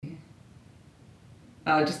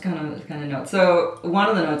Just kind of notes. So one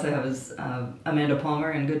of the notes I have is Amanda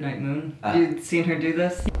Palmer in Goodnight Moon. Have you seen her do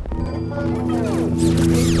this?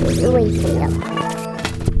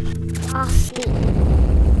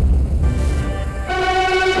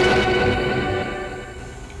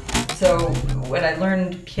 So when I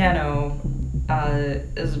learned piano,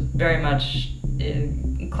 it was very much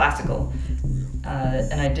classical.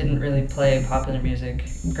 And I didn't really play popular music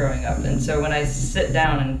growing up. And so when I sit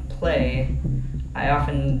down and play, I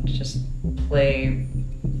often just play,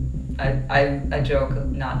 I joke,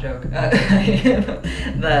 not joke,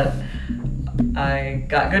 that I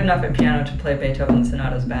got good enough at piano to play Beethoven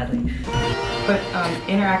sonatas badly. But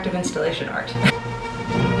interactive installation art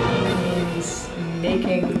means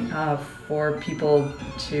making for people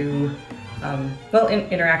to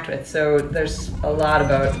interact with. So there's a lot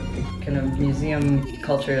about kind of museum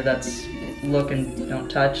culture that's look and don't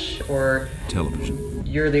touch, or television.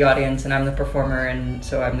 You're the audience and I'm the performer, and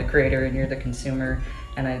so I'm the creator and you're the consumer.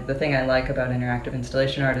 And the thing I like about interactive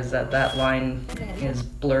installation art is that line is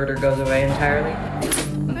blurred or goes away entirely.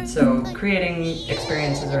 So creating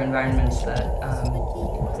experiences or environments that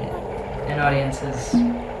an audience is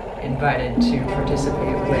invited to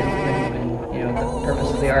participate with, and the purpose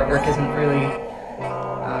of the artwork isn't really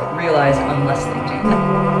realized unless they do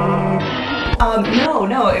that.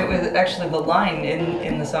 No, it was actually the line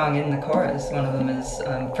in the song, in the chorus. One of them is,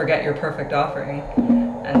 forget your perfect offering.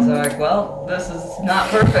 And so like, well, this is not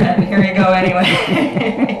perfect, and here you go anyway.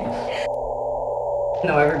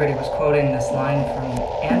 No, everybody was quoting this line from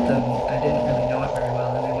Anthem. I didn't really know it very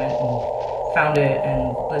well, and I went and found it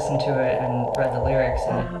and listened to it and read the lyrics,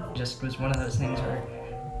 and it just was one of those things where,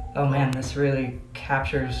 oh man, this really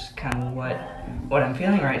captures kind of what I'm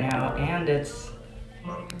feeling right now, and it's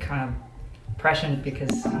kind of prescient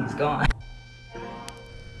because he's gone.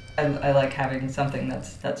 I like having something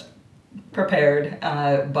that's prepared,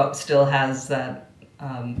 but still has that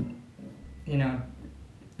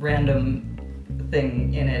random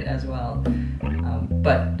thing in it as well.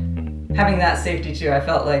 But having that safety too, I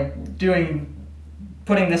felt like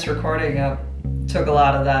putting this recording up took a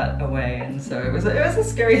lot of that away, and so it was a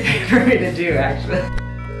scary thing for me to do, actually.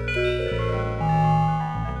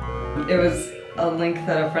 It was a link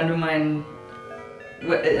that a friend of mine,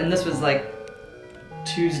 and this was like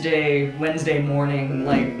Wednesday morning,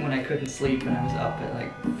 like when I couldn't sleep and I was up at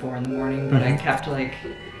like 4 a.m, but I kept I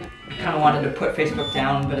kind of wanted to put Facebook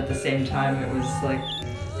down, but at the same time it was like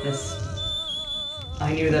this,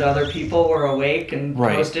 I knew that other people were awake and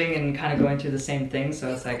posting and kind of going through the same thing, so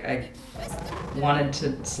it's like I wanted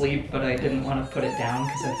to sleep, but I didn't want to put it down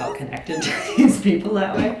because I felt connected to these people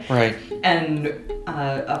that way. Right. And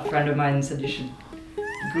a friend of mine said you should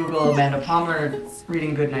Google Amanda Palmer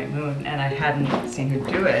reading Goodnight Moon, and I hadn't seen her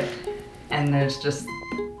do it. And there's just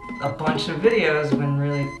a bunch of videos when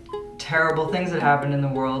really terrible things had happened in the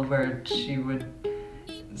world where she would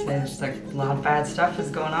say just like a lot of bad stuff is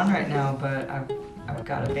going on right now, but I've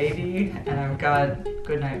got a baby and I've got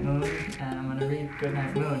Goodnight Moon and I'm gonna read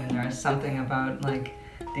Goodnight Moon. And there's something about like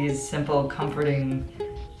these simple comforting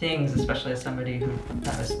things, especially as somebody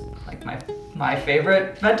that was like my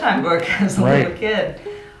favorite bedtime book as a little kid,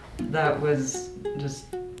 that was just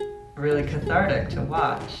really cathartic to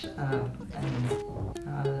watch.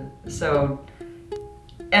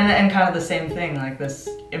 And kind of the same thing, like this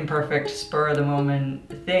imperfect spur of the moment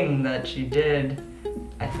thing that she did,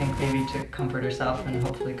 I think maybe to comfort herself and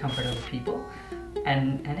hopefully comfort other people.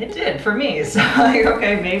 And it did for me. So like,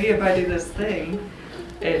 okay, maybe if I do this thing,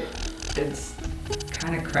 it's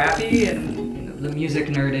kind of crappy, and the music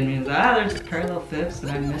nerd in me is there's parallel fifths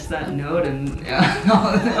and I missed that note and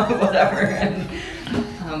whatever. And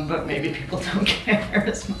but maybe people don't care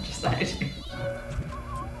as much as I do.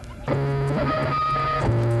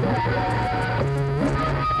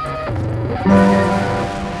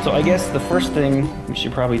 So I guess the first thing we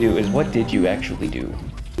should probably do is, what did you actually do?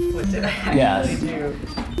 What did I actually do?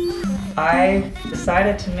 I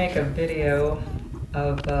decided to make a video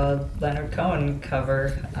of a Leonard Cohen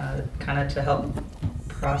cover, kind of to help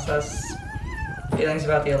process feelings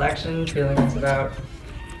about the election, feelings about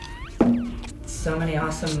so many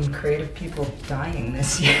awesome creative people dying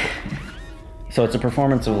this year. So it's a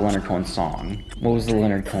performance of a Leonard Cohen song. What was the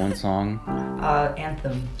Leonard Cohen song?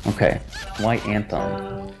 Anthem. Okay. Why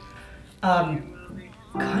Anthem?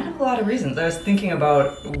 Kind of a lot of reasons. I was thinking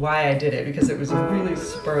about why I did it, because it was a really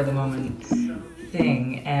spur-of-the-moment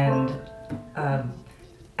thing, and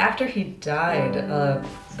after he died,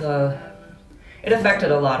 it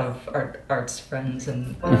affected a lot of art's friends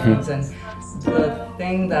and things, and the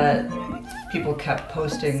thing that people kept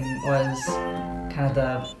posting was kind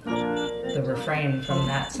of the refrain from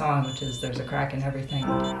that song, which is "There's a crack in everything."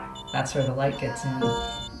 That's where the light gets in,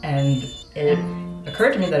 and it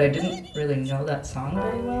occurred to me that I didn't really know that song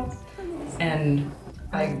very well, and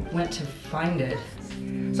I went to find it.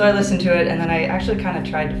 So I listened to it, and then I actually kind of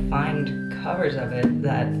tried to find covers of it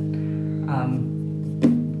that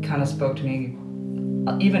kind of spoke to me,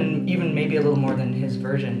 even maybe a little more than his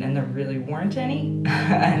version, and there really weren't any.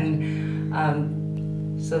 And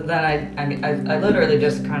so then I literally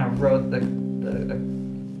just kind of wrote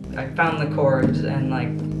I found the chords and like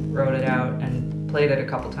wrote it out and played it a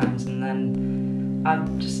couple times, and then I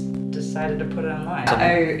just decided to put it online.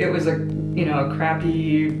 It was a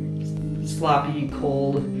crappy, sloppy,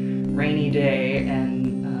 cold, rainy day,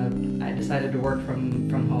 and I decided to work from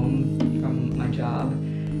home from my job,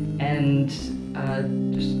 and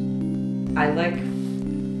I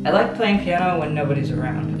like playing piano when nobody's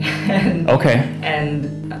around. And, okay.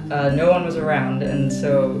 And no one was around, and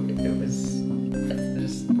so it was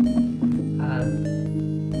just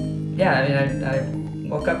I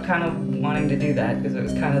woke up kind of wanting to do that because it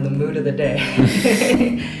was kind of the mood of the day.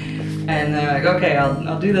 And then I'm like, okay,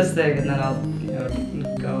 I'll do this thing, and then I'll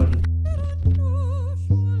go and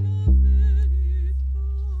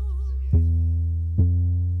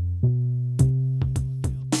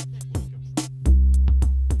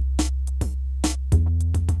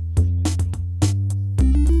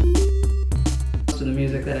the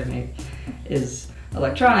music that I make is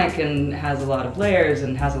electronic and has a lot of layers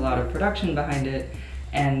and has a lot of production behind it,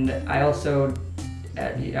 and I also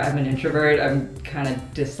I'm an introvert. I'm kind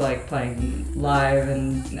of dislike playing live,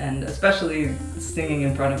 and especially singing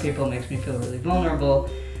in front of people makes me feel really vulnerable,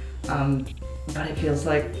 but it feels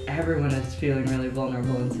like everyone is feeling really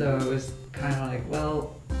vulnerable, and so it was kind of like,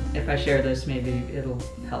 well, if I share this, maybe it'll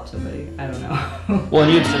help somebody. I don't know. Well,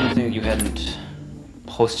 and you had said something that you hadn't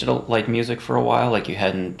posted like music for a while, like you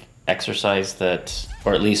hadn't exercised that,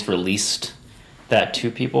 or at least released that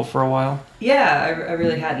to people for a while? Yeah, I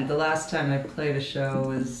really hadn't. The last time I played a show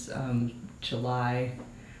was July.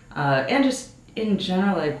 And just in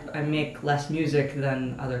general, I make less music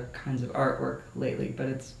than other kinds of artwork lately, but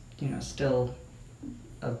it's still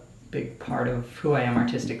a big part of who I am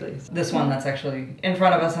artistically. This one that's actually in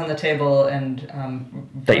front of us on the table, and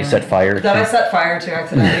that you set fire to? That I set fire to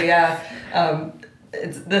accidentally, yeah.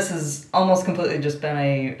 This has almost completely just been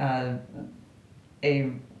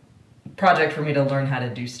a project for me to learn how to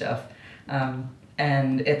do stuff,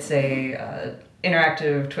 and it's a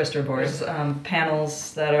interactive twister boards,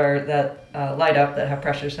 panels that light up, that have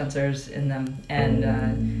pressure sensors in them, and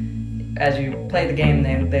as you play the game,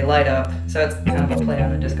 they light up. So it's kind of a play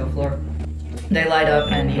on a disco floor. They light up,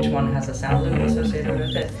 and each one has a sound loop associated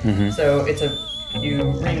with it. Mm-hmm. So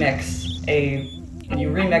you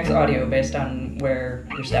remix audio based on where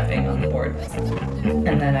you're stepping on the board,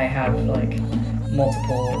 and then I have like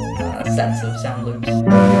multiple sets of sound loops.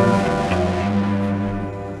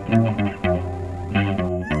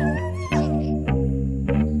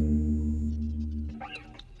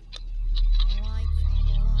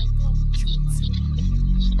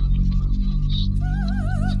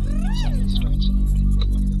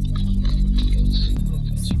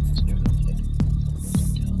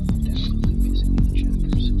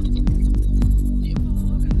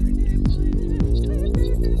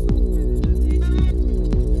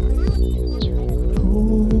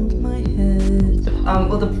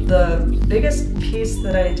 Well, the biggest piece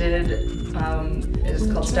that I did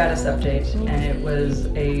is called Status Update, and it was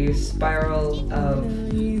a spiral of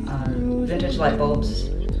vintage light bulbs,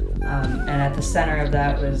 and at the center of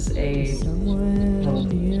that was a little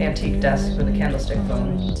antique desk with a candlestick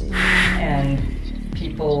phone, and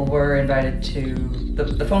people were invited to,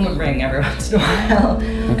 the phone would ring every once in a while.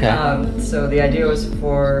 Okay. So the idea was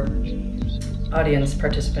for audience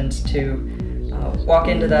participants to walk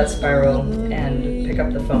into that spiral and pick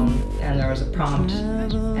up the phone, and there was a prompt,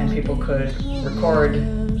 and people could record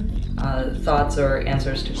thoughts or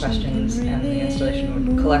answers to questions, and the installation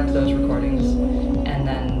would collect those recordings and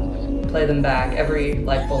then play them back. Every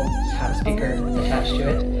light bulb had a speaker attached to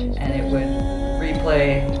it, and it would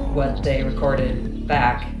replay what they recorded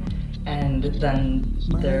back, and then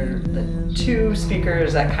the two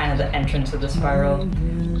speakers at kind of the entrance of the spiral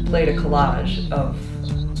played a collage of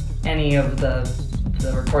any of the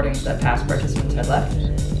recordings that past participants had left.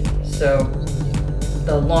 So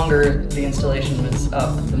the longer the installation was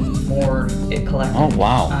up, the more it collected. Oh,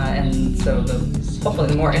 wow. And so hopefully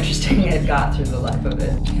the more interesting it got through the life of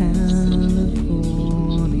it. California,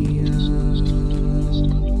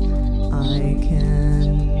 I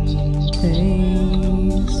can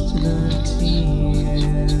taste the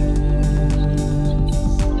tears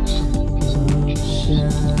of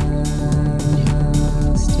shine.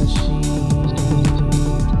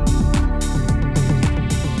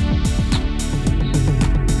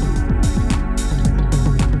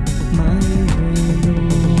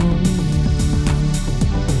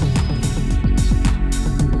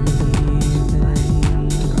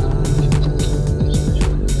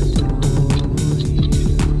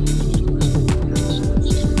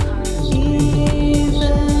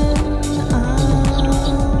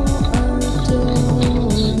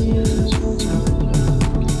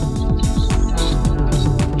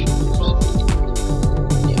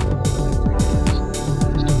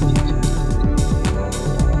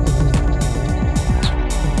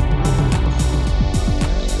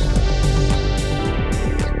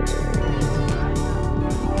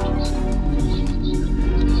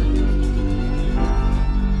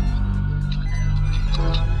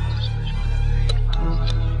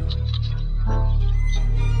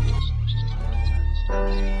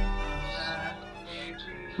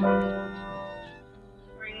 Ring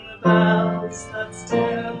the bells that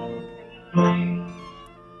still